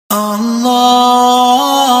Allahu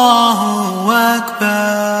Akbar.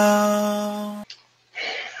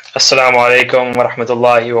 Assalamu alaikum wa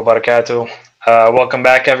rahmatullahi wa barakatuh. Welcome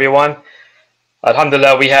back, everyone.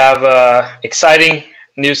 Alhamdulillah, we have an exciting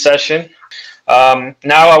new session. Now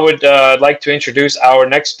I would like to introduce our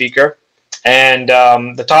next speaker. And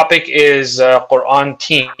the topic is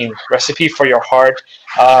Quran-tine, recipe for your heart.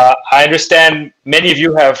 I understand many of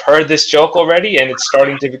you have heard this joke already, and it's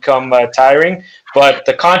starting to become tiring. But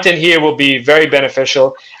the content here will be very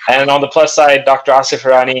beneficial. And on the plus side, Dr. Asif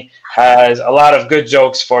Hirani has a lot of good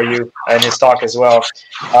jokes for you in his talk as well.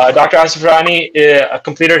 Dr. Asif Hirani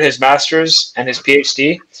completed his master's and his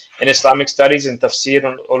PhD in Islamic Studies and Tafsir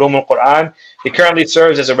and Ulum al-Quran. He currently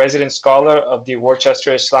serves as a resident scholar of the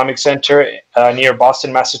Worcester Islamic Center near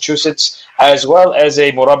Boston, Massachusetts, as well as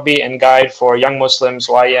a murabbi and guide for young Muslims,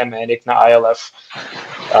 YM and ICNA-ILF.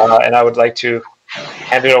 And I would like to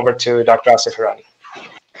hand it over to Dr. Asif Hirani.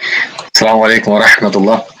 Assalamu alaikum wa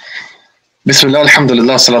rahmatullah. Bismillah,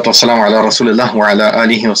 alhamdulillah, salatu wassalamu ala rasulillah wa ala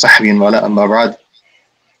alihi wa sahbihi wa ala amma ba'd.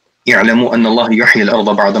 اعلموا أن الله يحيي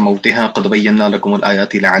الأرض بعد موتها قد بينا لكم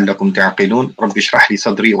الآيات لعلكم تعقلون رب اشرح لي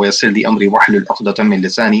صدري ويسر لي أمري واحلل عقدة من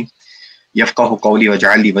لساني يفقهوا قولي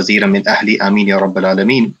واجعل لي وزيرا من أهلي آمين يا رب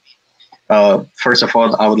العالمين. First of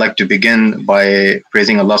all, I would like to begin by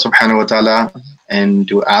praising Allah subhanahu wa ta'ala and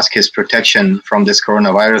to ask his protection from this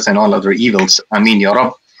coronavirus and all other evils. Ameen ya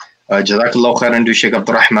Rab. Jazakallah khairan to Sheikh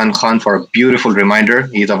Abdurrahman Khan for a beautiful reminder.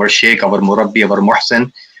 He's our Sheikh, our Murabbi, our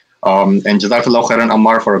Muhsin. And Jazakallah khairan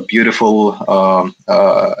Ammar for a beautiful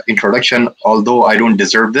introduction, although I don't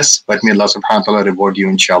deserve this, but may Allah subhanahu wa ta'ala reward you,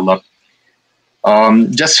 inshallah.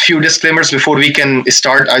 Just a few disclaimers before we can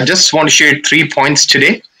start. I just want to share 3 points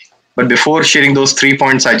today. But before sharing those 3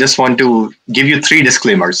 points, I just want to give you 3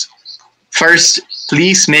 disclaimers. First,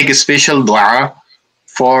 please make a special dua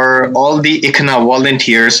for all the ICNA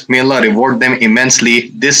volunteers. May Allah reward them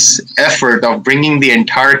immensely. This effort of bringing the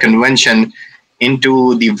entire convention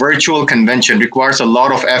into the virtual convention requires a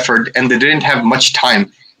lot of effort, and they didn't have much time.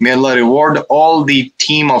 May Allah reward all the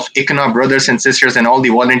team of ICNA brothers and sisters and all the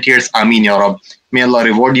volunteers. Ameen ya Rab. May Allah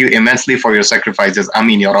reward you immensely for your sacrifices.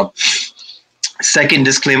 Ameen ya Rab. Second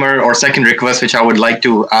disclaimer or second request which I would like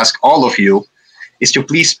to ask all of you is to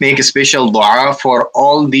please make a special dua for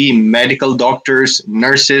all the medical doctors,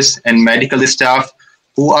 nurses, and medical staff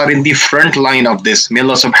who are in the front line of this. May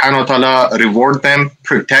Allah subhanahu wa ta'ala reward them,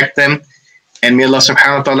 protect them, and may Allah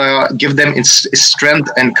subhanahu wa ta'ala give them strength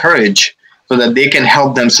and courage so that they can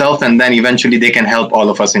help themselves and then eventually they can help all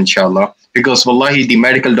of us, inshallah. Because wallahi, the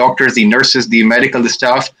medical doctors, the nurses, the medical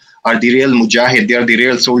staff are the real mujahid. They are the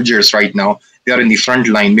real soldiers right now. They are in the front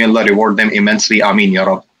line. May Allah reward them immensely. Ameen ya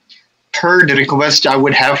Rab. Third request I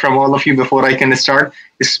would have from all of you before I can start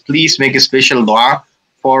is please make a special dua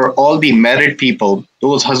for all the married people,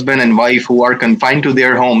 those husband and wife who are confined to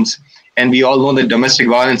their homes. And we all know that domestic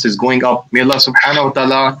violence is going up. May Allah subhanahu wa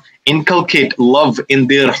ta'ala inculcate love in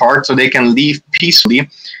their heart so they can live peacefully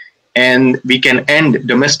and we can end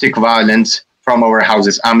domestic violence from our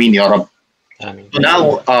houses. Ameen ya Rab. Ameen. So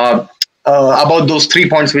now, about those 3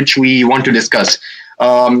 points which we want to discuss.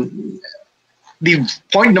 The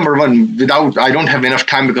point number 1, I don't have enough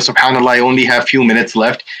time because subhanAllah, I only have few minutes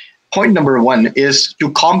left. Point number 1 is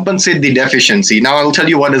to compensate the deficiency. Now I'll tell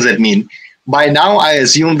you what does it mean. By now, I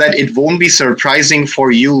assume that it won't be surprising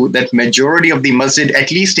for you that majority of the masjid, at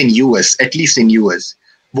least in US,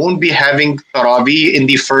 won't be having Taraweeh in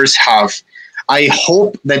the first half. I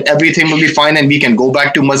hope that everything will be fine and we can go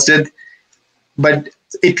back to masjid. But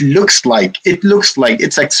it looks like,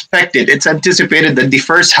 it's expected, it's anticipated that the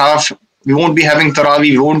first half, we won't be having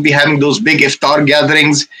Taraweeh, we won't be having those big iftar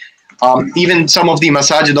gatherings. Even some of the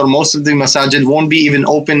masajid or most of the masajid won't be even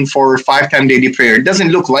open for 5-time daily prayer. It doesn't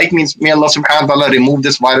look like, means may Allah subhanahu wa ta'ala remove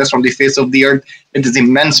this virus from the face of the earth. It is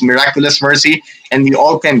immense, miraculous mercy, and we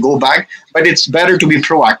all can go back. But it's better to be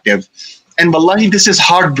proactive. And wallahi, this is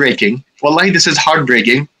heartbreaking. Wallahi, this is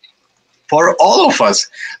heartbreaking for all of us,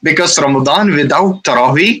 because Ramadan without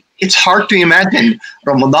Taraweeh, it's hard to imagine.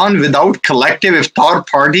 Ramadan without collective iftar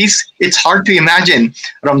parties, it's hard to imagine.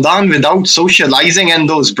 Ramadan without socializing and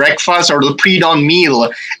those breakfasts or the pre-dawn meal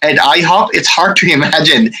at IHOP, it's hard to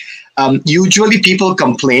imagine. Usually people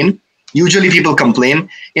complain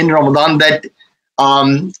in Ramadan that,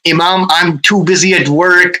 Imam, I'm too busy at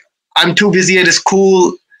work, I'm too busy at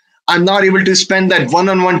school, I'm not able to spend that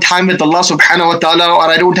one-on-one time with Allah subhanahu wa ta'ala, or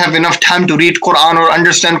I don't have enough time to read Quran or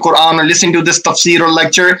understand Quran or listen to this tafsir or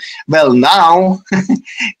lecture. Well, now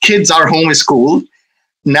kids are home school.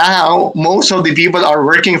 Now most of the people are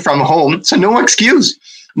working from home. So no excuse.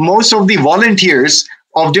 Most of the volunteers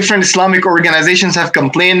of different Islamic organizations have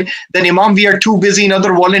complained that Imam, we are too busy in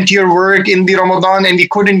other volunteer work in the Ramadan and we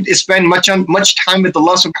couldn't spend much time with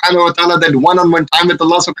Allah subhanahu wa ta'ala, that one-on-one time with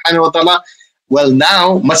Allah subhanahu wa ta'ala. Well,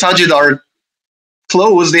 now masajid are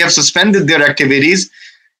closed, they have suspended their activities.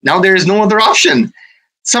 Now there is no other option.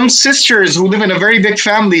 Some sisters who live in a very big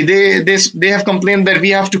family, they have complained that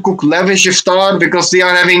we have to cook lavish iftar because they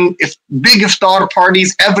are having big iftar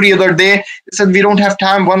parties every other day. They said we don't have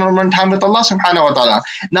time, one-on-one time with Allah subhanahu wa ta'ala.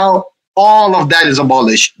 Now all of that is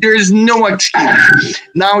abolished. There is no excuse.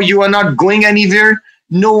 Now you are not going anywhere.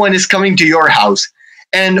 No one is coming to your house.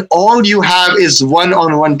 And all you have is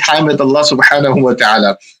one-on-one time with Allah subhanahu wa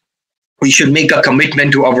ta'ala. We should make a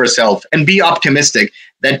commitment to ourselves and be optimistic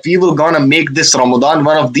that we will gonna make this Ramadan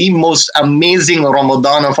one of the most amazing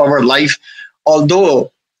Ramadan of our life.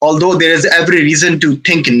 Although there is every reason to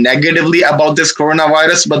think negatively about this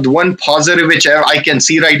coronavirus, but the one positive which I can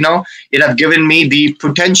see right now, it have given me the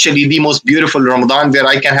potentially the most beautiful Ramadan where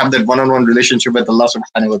I can have that one-on-one relationship with Allah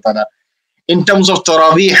subhanahu wa ta'ala. In terms of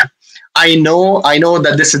Taraweeh, I know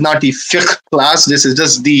that this is not the fiqh class, this is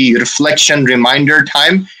just the reflection reminder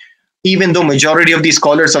time. Even though majority of the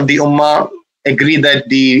scholars of the Ummah agree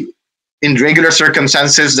that in regular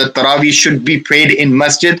circumstances that Taraweeh should be prayed in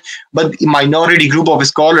masjid, but the minority group of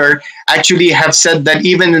scholars actually have said that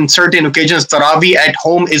even in certain occasions Taraweeh at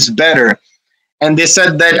home is better. And they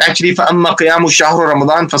said that actually فَأَمَّا قِيَامُ شَهْرُ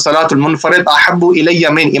رَمَضَانَ فَصَلَاةُ الْمُنْفَرِدِ أَحَبُّ إِلَيَّ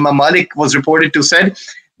مِنْ. Imam Malik was reported to said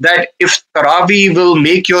that if Taraweeh will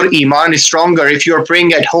make your iman stronger if you're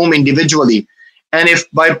praying at home individually, and if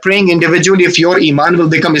by praying individually, if your iman will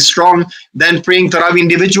become strong, then praying Taraweeh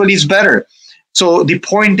individually is better. So the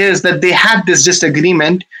point is that they had this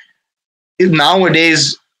disagreement.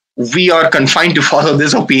 Nowadays, we are confined to follow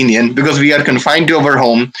this opinion because we are confined to our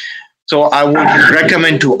home. So I would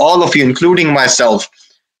recommend to all of you, including myself,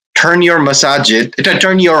 turn your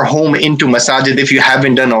home into masajid if you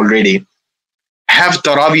haven't done already. Have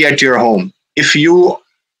Taraweeh at your home. If you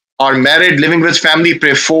are married, living with family,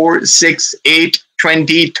 pray 4, 6, 8,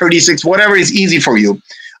 20, 36, whatever is easy for you.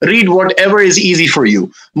 Read whatever is easy for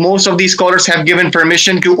you. Most of these scholars have given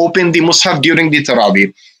permission to open the Mus'haf during the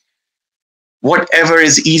Taraweeh. Whatever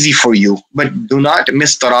is easy for you, but do not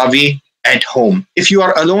miss Taraweeh at home. If you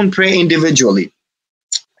are alone, pray individually.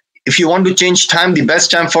 If you want to change time, the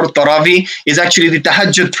best time for Taraweeh is actually the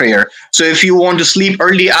Tahajjud prayer. So if you want to sleep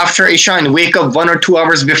early after Isha and wake up 1 or 2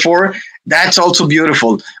 hours before, that's also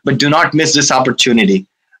beautiful. But do not miss this opportunity.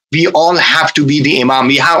 We all have to be the Imam.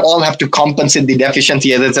 We all have to compensate the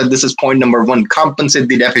deficiency. As I said, this is point number 1. Compensate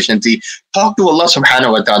the deficiency. Talk to Allah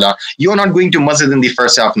subhanahu wa ta'ala. You're not going to masjid in the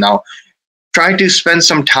first half now. Try to spend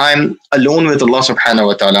some time alone with Allah subhanahu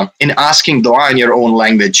wa ta'ala in asking dua in your own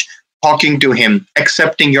language, talking to Him,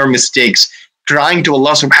 accepting your mistakes, crying to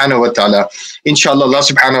Allah subhanahu wa ta'ala. Inshallah, Allah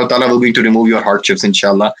subhanahu wa ta'ala will be to remove your hardships,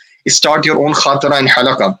 inshallah. Start your own khatara and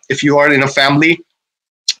halaqah. If you are in a family,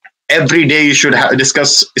 every day you should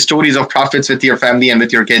discuss stories of prophets with your family and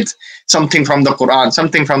with your kids. Something from the Quran,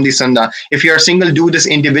 something from the Sunnah. If you are single, do this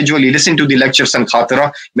individually. Listen to the lectures and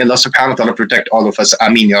khatara. May Allah subhanahu wa ta'ala protect all of us.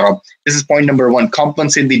 Ameen ya Rabb. This is point number 1.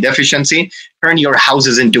 Compensate the deficiency. Turn your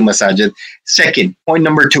houses into masajid. Second, point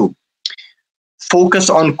number 2. Focus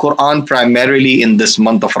on Quran primarily in this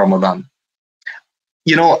month of Ramadan.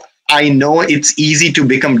 I know it's easy to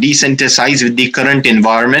become desensitized with the current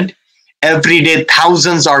environment. Every day,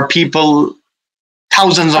 thousands of people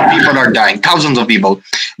are dying. Thousands of people.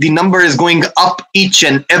 The number is going up each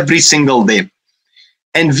and every single day.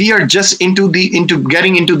 And we are just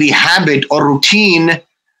getting into the habit or routine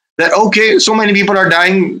that, okay, so many people are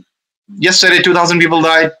dying. Yesterday, 2,000 people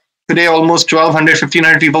died. Today, almost 1,200,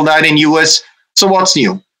 1,500 people died in US. So what's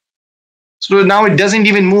new? So now it doesn't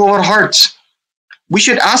even move our hearts. We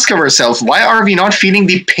should ask ourselves, why are we not feeling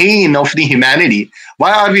the pain of the humanity?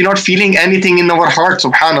 Why are we not feeling anything in our hearts?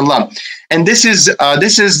 Subhanallah. And this is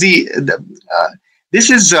the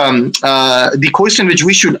question which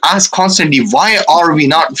we should ask constantly. Why are we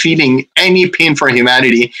not feeling any pain for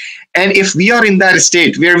humanity? And if we are in that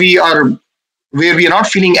state where we are not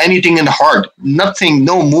feeling anything in the heart, nothing,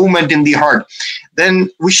 no movement in the heart, then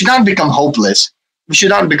we should not become hopeless. We should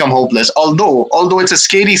not become hopeless. Although it's a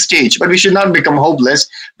scary stage, but we should not become hopeless,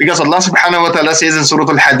 because Allah subhanahu wa ta'ala says in Surah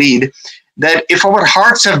Al-Hadid that if our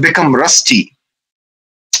hearts have become rusty,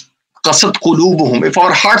 qasat qulubuhum, if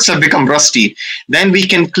our hearts have become rusty, then we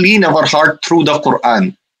can clean our heart through the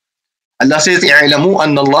Quran. Allah says, "i'lamu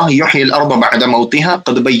anna Allah yuhyi al-arda ba'da mawtiha,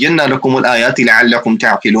 qad bayyana lakum al-ayati la'allakum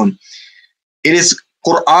ta'qilun." It is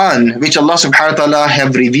Quran which Allah subhanahu wa ta'ala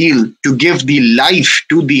have revealed to give the life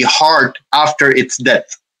to the heart after its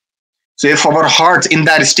death. So if our hearts in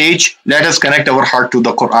that stage, let us connect our heart to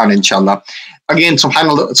the Quran, inshallah. Again,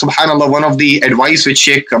 subhanallah, one of the advice which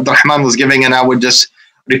Sheikh Abdurrahman was giving, and I would just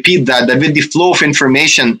repeat that with the flow of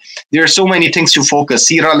information, there are so many things to focus.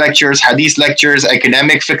 Seerah lectures, hadith lectures,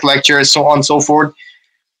 academic fiqh lectures, so on and so forth.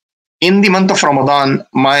 In the month of Ramadan,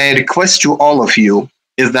 my request to all of you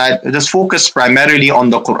is that just focus primarily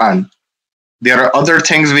on the Quran. There are other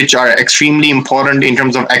things which are extremely important in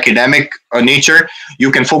terms of academic nature.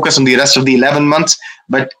 You can focus on the rest of the 11 months,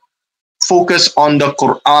 but focus on the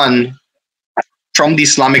Quran from the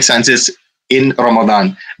Islamic senses in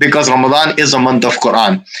Ramadan, because Ramadan is a month of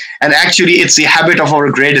Quran. And actually, it's the habit of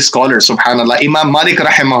our greatest scholars, subhanAllah. Imam Malik,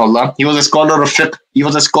 rahimahullah, he was a scholar of fiqh, he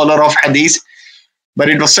was a scholar of hadith. But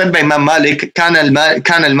it was said by Imam Malik, كان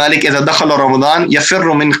المالك إذا دخل رمضان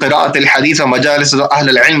يفر من قراءة الحديث ومجالس أهل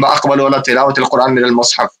العلم وأقبل على تلاوة القرآن من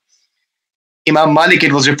المصحف. Imam Malik,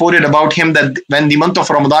 it was reported about him that when the month of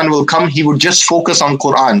Ramadan will come, he would just focus on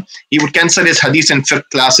Quran. He would cancel his hadith and fiqh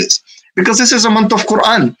classes, because this is a month of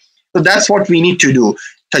Quran. So that's what we need to do.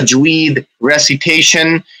 Tajweed,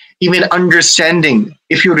 recitation, even understanding.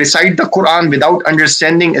 If you recite the Quran without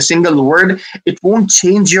understanding a single word, it won't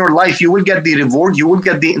change your life. You will get the reward, you will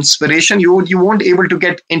get the inspiration, you won't be able to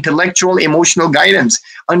get intellectual, emotional guidance.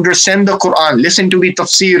 Understand the Quran, listen to the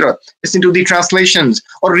tafsir, listen to the translations,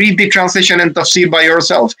 or read the translation and tafsir by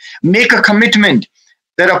yourself. Make a commitment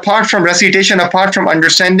that apart from recitation, apart from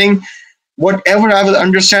understanding, whatever I will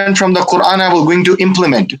understand from the Quran, I will going to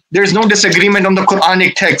implement. There is no disagreement on the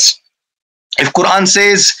Quranic text. If Quran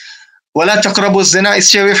says, وَلَا تَقْرَبُوا الزِّنَا,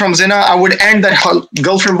 stay away from zina, I would end that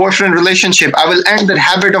girlfriend-boyfriend relationship. I will end that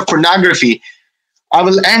habit of pornography. I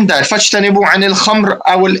will end that. فَاجْتَنِبُوا عَنِ الْخَمْرِ,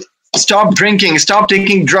 I will stop drinking, stop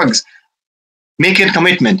taking drugs. Make a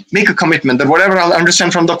commitment. Make a commitment that whatever I'll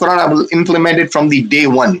understand from the Quran, I will implement it from the day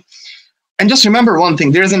one. And just remember one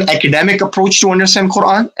thing, there's an academic approach to understand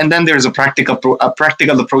Quran, and then there's a practical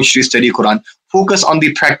approach to study Quran. Focus on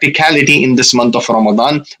the practicality in this month of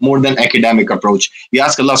Ramadan more than academic approach. We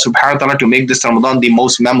ask Allah subhanahu wa ta'ala to make this Ramadan the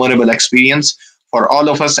most memorable experience for all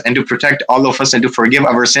of us, and to protect all of us, and to forgive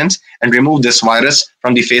our sins and remove this virus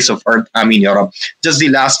from the face of earth. Ameen ya Rab. Just the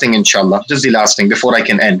last thing, inshallah, just the last thing before I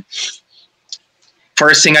can end.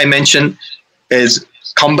 First thing I mentioned is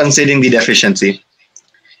compensating the deficiency.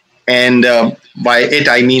 And by it,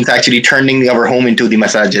 I mean actually turning our home into the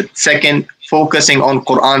masajid. Second, focusing on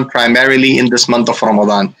Quran primarily in this month of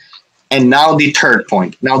Ramadan. And now the third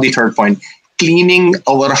point, cleaning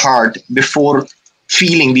our heart before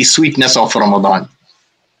feeling the sweetness of Ramadan.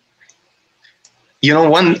 You know,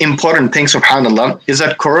 one important thing, subhanAllah, is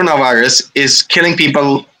that coronavirus is killing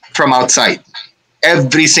people from outside.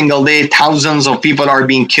 Every single day, thousands of people are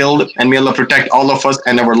being killed, and may Allah protect all of us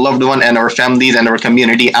and our loved one and our families and our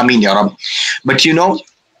community. Ameen ya Rab. But you know,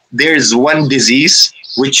 there is one disease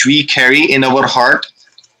which we carry in our heart,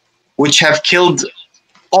 which have killed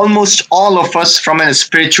almost all of us from a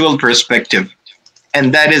spiritual perspective,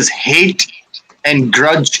 and that is hate and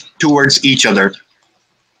grudge towards each other.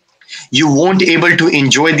 You won't be able to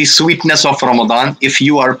enjoy the sweetness of Ramadan if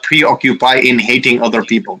you are preoccupied in hating other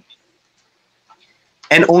people.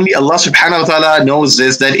 And only Allah subhanahu wa ta'ala knows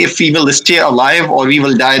this, that if we will stay alive or we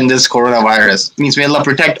will die in this coronavirus. It means may Allah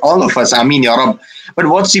protect all of us. Ameen ya Rab. But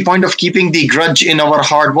what's the point of keeping the grudge in our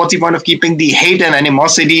heart? What's the point of keeping the hate and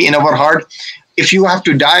animosity in our heart? If you have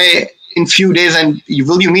to die in few days, and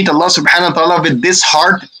will you meet Allah subhanahu wa ta'ala with this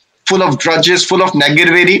heart full of grudges, full of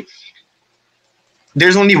negativity?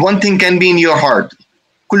 There's only one thing can be in your heart.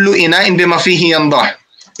 Kullu ina'in bima fihi yandah.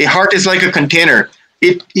 A heart is like a container.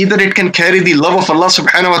 Either it can carry the love of Allah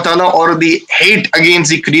subhanahu wa ta'ala or the hate against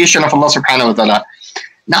the creation of Allah subhanahu wa ta'ala.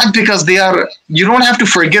 Not because you don't have to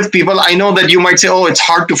forgive people. I know that you might say, oh, it's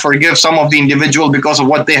hard to forgive some of the individual because of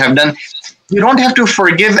what they have done. You don't have to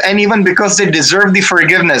forgive anyone because they deserve the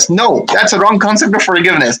forgiveness. No, that's a wrong concept of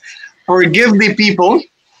forgiveness. Forgive the people,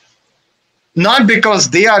 not because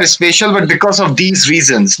they are special, but because of these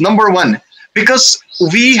reasons. Number one, because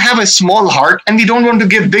we have a small heart and we don't want to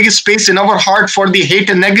give big space in our heart for the hate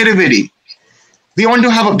and negativity. We want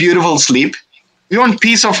to have a beautiful sleep. We want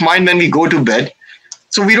peace of mind when we go to bed.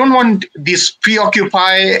 So we don't want this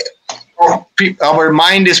our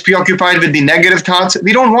mind is preoccupied with the negative thoughts.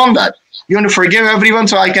 We don't want that. We want to forgive everyone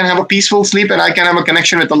so I can have a peaceful sleep and I can have a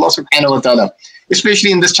connection with Allah subhanahu wa ta'ala,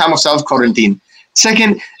 especially in this time of self-quarantine.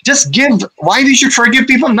 Second, just give. Why we should forgive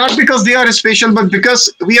people? Not because they are special, but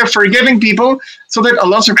because we are forgiving people so that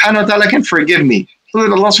Allah subhanahu wa ta'ala can forgive me. So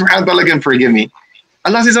that Allah subhanahu wa ta'ala can forgive me.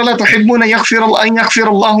 Allah says, Allah tuhibbuna yaghfir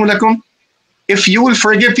Allahu lakum. If you will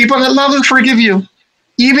forgive people, Allah will forgive you.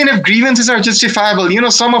 Even if grievances are justifiable. You know,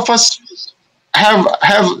 some of us,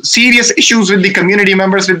 have serious issues with the community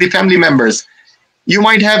members, with the family members. You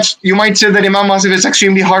might say that Imam Asif, it's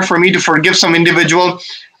extremely hard for me to forgive some individual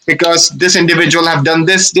because this individual have done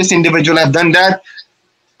this individual have done that.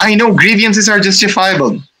 I know grievances are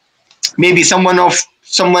justifiable. Maybe someone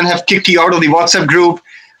have kicked you out of the WhatsApp group.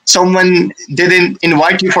 Someone didn't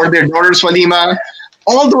invite you for their daughter's walima.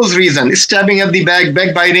 All those reasons, stabbing at the back,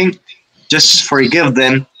 backbiting, just forgive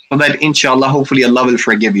them so that inshallah, hopefully Allah will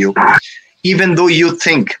forgive you. Even though you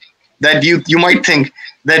think that you might think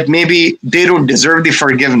that maybe they don't deserve the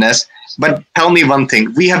forgiveness, but tell me one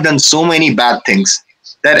thing, we have done so many bad things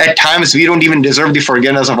that at times we don't even deserve the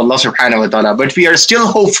forgiveness of Allah subhanahu wa ta'ala, but we are still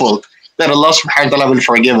hopeful that Allah subhanahu wa ta'ala will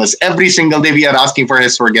forgive us. Every single day we are asking for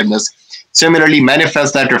His forgiveness. Similarly,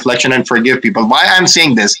 manifest that reflection and forgive people. Why I'm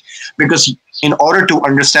saying this? Because in order to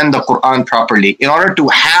understand the Quran properly, in order to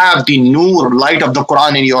have the nur, light of the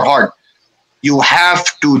Quran in your heart, you have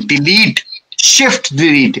to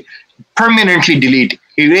permanently delete,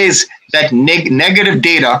 erase that negative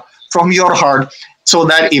data from your heart so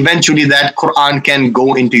that eventually that Quran can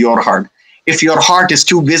go into your heart. If your heart is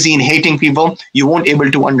too busy in hating people, you won't be able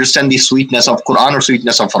to understand the sweetness of Quran or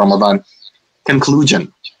sweetness of Ramadan.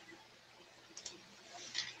 Conclusion.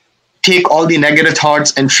 Take all the negative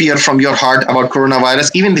thoughts and fear from your heart about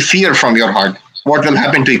coronavirus, even the fear from your heart. What will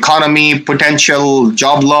happen to economy, potential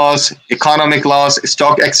job loss, economic loss,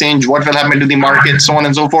 stock exchange, what will happen to the market, so on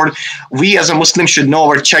and so forth. We as a Muslim should know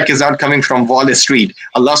our check is not coming from Wall Street.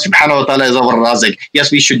 Allah subhanahu wa ta'ala is our Razik. Yes,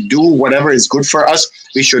 we should do whatever is good for us.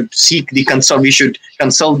 We should seek the consult. We should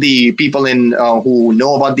consult the people who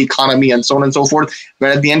know about the economy and so on and so forth.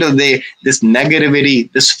 But at the end of the day, this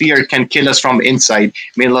negativity, this fear can kill us from inside.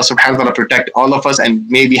 May Allah subhanahu wa ta'ala protect all of us and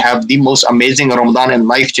may we have the most amazing Ramadan and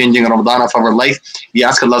life-changing Ramadan of our life. We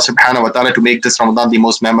ask Allah subhanahu wa ta'ala to make this Ramadan the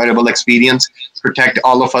most memorable experience, protect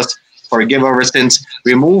all of us, forgive our sins,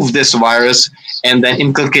 remove this virus, and then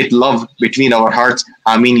inculcate love between our hearts.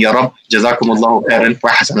 Ameen ya Rabb. Jazakumullahu khairan wa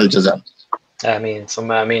hasan al-jaza. Ameen.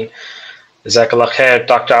 Summa ameen. Jazakallah khair,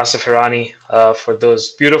 Dr. Asif Hirani, for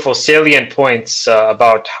those beautiful salient points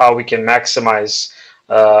about how we can maximize,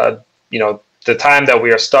 the time that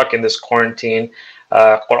we are stuck in this quarantine,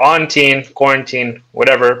 quarantine,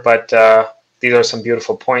 whatever. But these are some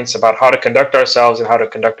beautiful points about how to conduct ourselves and how to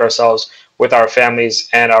conduct ourselves with our families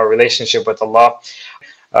and our relationship with Allah.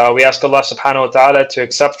 We ask Allah subhanahu wa ta'ala to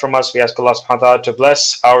accept from us. We ask Allah subhanahu wa ta'ala to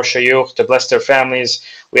bless our shayukh, to bless their families.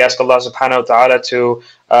 We ask Allah subhanahu wa ta'ala to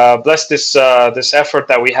bless this effort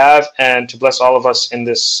that we have and to bless all of us in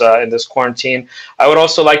this quarantine. I would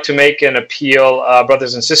also like to make an appeal,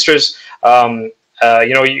 brothers and sisters.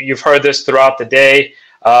 You've heard this throughout the day.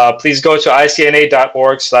 Please go to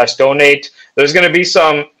ICNA.org/donate. There's going to be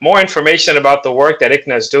some more information about the work that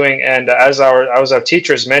ICNA is doing, and as our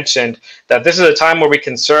teachers mentioned, that this is a time where we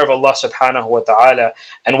can serve Allah subhanahu wa ta'ala.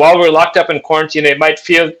 And while we're locked up in quarantine, it might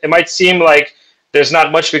seem like there's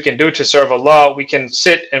not much we can do to serve Allah. We can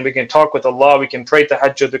sit and we can talk with Allah, we can pray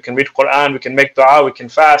tahajjud, we can read Quran, we can make dua, we can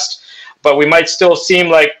fast, but we might still seem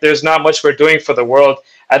like there's not much we're doing for the world.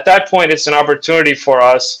 At that point, it's an opportunity for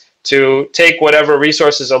us to take whatever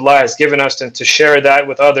resources Allah has given us and to share that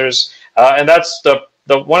with others. And that's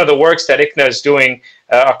one of the works that ICNA is doing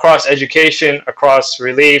across education, across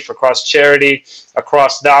relief, across charity,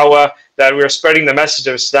 across dawah, that we're spreading the message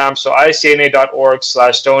of Islam. So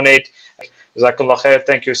ICNA.org/donate. Jazakallah khair.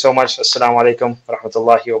 Thank you so much. Assalamu alaikum wa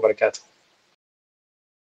rahmatullahi wa barakatuh.